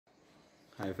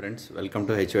Hi friends, welcome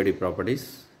to HOD properties.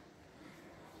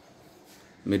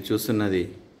 మీరు చూస్తున్నది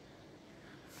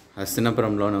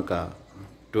హస్తినాపురంలోని ఒక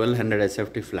 1200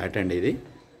 SFT ఫ్లాట్ అండి. ఇది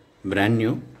బ్రాండ్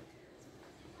న్యూ.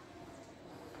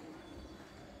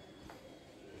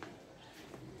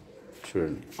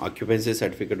 చూడండి, ఆక్యుపెన్సీ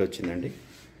సర్టిఫికేట్ వచ్చిందండి.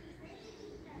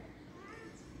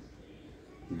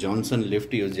 జాన్సన్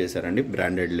లిఫ్ట్ యూజ్ చేశారండి,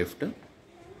 branded lift.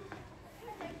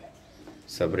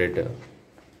 Separate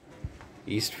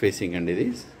east facing అండి. ఇది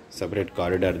సపరేట్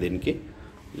కారిడార్. దీనికి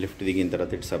లిఫ్ట్ దిగిన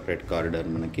తర్వాత ఇటు సపరేట్ కారిడార్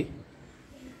మనకి.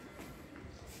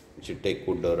 టేక్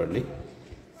వుడ్ డోర్ అండి.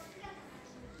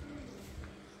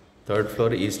 3rd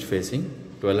floor east facing,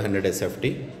 1200 SFT,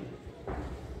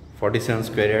 47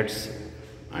 square yards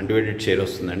undivided share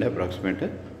వస్తుందండి అప్రాక్సిమేట్.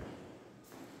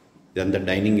 ఇదంతా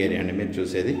డైనింగ్ ఏరియా అండి మీరు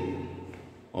చూసేది.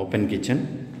 ఓపెన్ కిచెన్,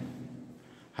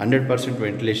 100%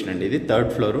 వెంటిలేషన్ అండి. ఇది 3rd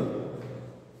floor.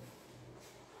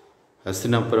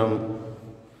 Hastinapuram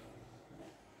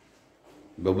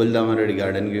L.b.nagar.Nagarjuna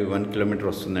గార్డెన్కి 1 kilometre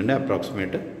వస్తుందండి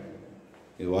అప్రాక్సిమేట్.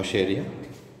 ఇది wash area.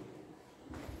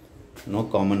 No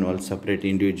common walls, separate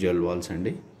individual walls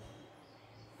అండి.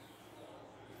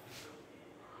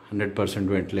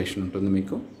 100% వెంటిలేషన్ ఉంటుంది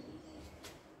మీకు.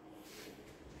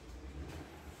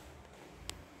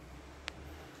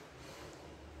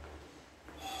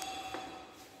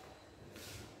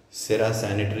 సెరా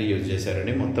శానిటరీ యూజ్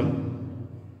చేశారండి. మొత్తం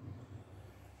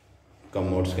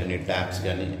కమోడ్స్ కానీ ట్యాప్స్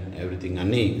కానీ ఎవ్రీథింగ్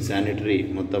అన్నీ శానిటరీ,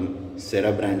 మొత్తం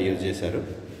సెరా బ్రాండ్ యూజ్ చేశారు.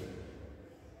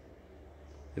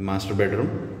 ఇది మాస్టర్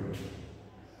బెడ్రూమ్.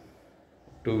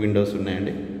 2 విండోస్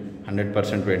ఉన్నాయండి.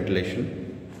 100% వెంటిలేషన్.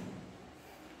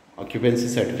 ఆక్యుపెన్సీ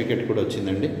సర్టిఫికేట్ కూడా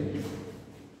వచ్చిందండి.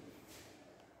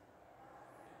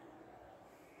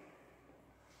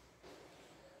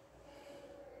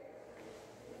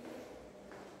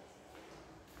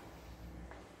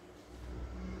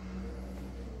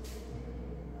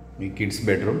 మీ కిడ్స్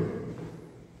బెడ్రూమ్.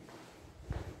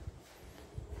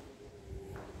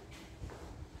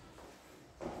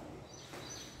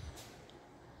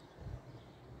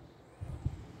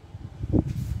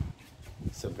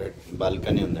 సెపరేట్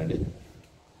బాల్కనీ ఉందండి.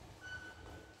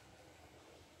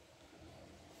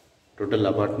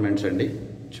 టోటల్ అపార్ట్మెంట్స్ అండి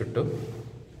చుట్టూ.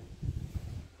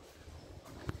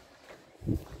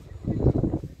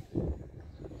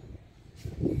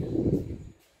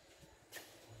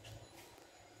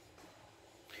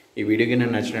 ఈ వీడియోకి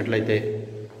నేను నచ్చినట్లయితే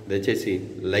దయచేసి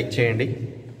లైక్ చేయండి.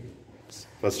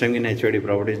 ఫస్ట్ టైం కింద హెచ్ఓడి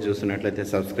ప్రాపర్టీస్ చూస్తున్నట్లయితే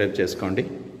సబ్స్క్రైబ్ చేసుకోండి.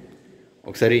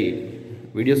 ఒకసారి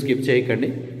వీడియో స్కిప్ చేయకండి.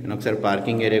 నేను ఒకసారి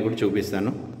పార్కింగ్ ఏరియా కూడా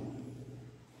చూపిస్తాను.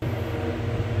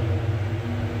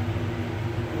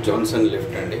 జాన్సన్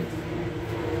లిఫ్ట్ అండి.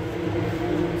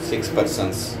 6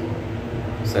 పర్సన్స్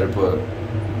సరిపో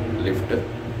లిఫ్ట్.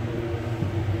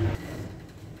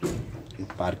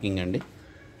 పార్కింగ్ అండి.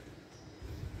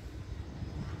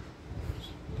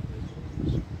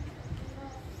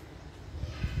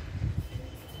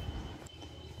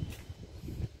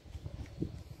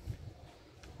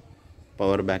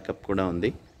 పవర్ బ్యాకప్ కూడా ఉంది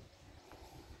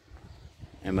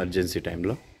ఎమర్జెన్సీ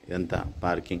టైంలో. ఇదంతా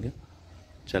పార్కింగ్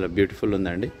చాలా బ్యూటిఫుల్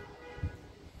ఉందండి.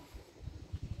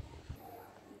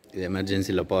 ఇది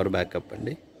ఎమర్జెన్సీలో పవర్ బ్యాకప్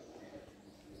అండి.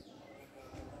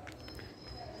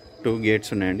 2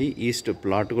 గేట్స్ ఉన్నాయండి. ఈస్ట్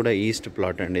ప్లాట్ కూడా ఈస్ట్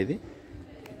ప్లాట్ అండి.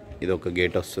 ఇది ఒక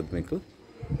గేట్ వస్తుంది మీకు.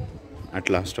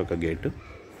 అట్ లాస్ట్ ఒక గేటు.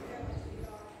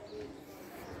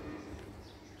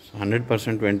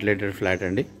 100% వెంటిలేటెడ్ ఫ్లాట్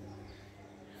అండి.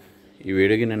 ఈ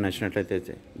వీడియోకి నేను నచ్చినట్లయితే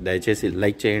దయచేసి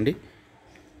లైక్ చేయండి.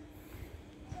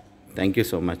 Thank you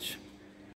so much.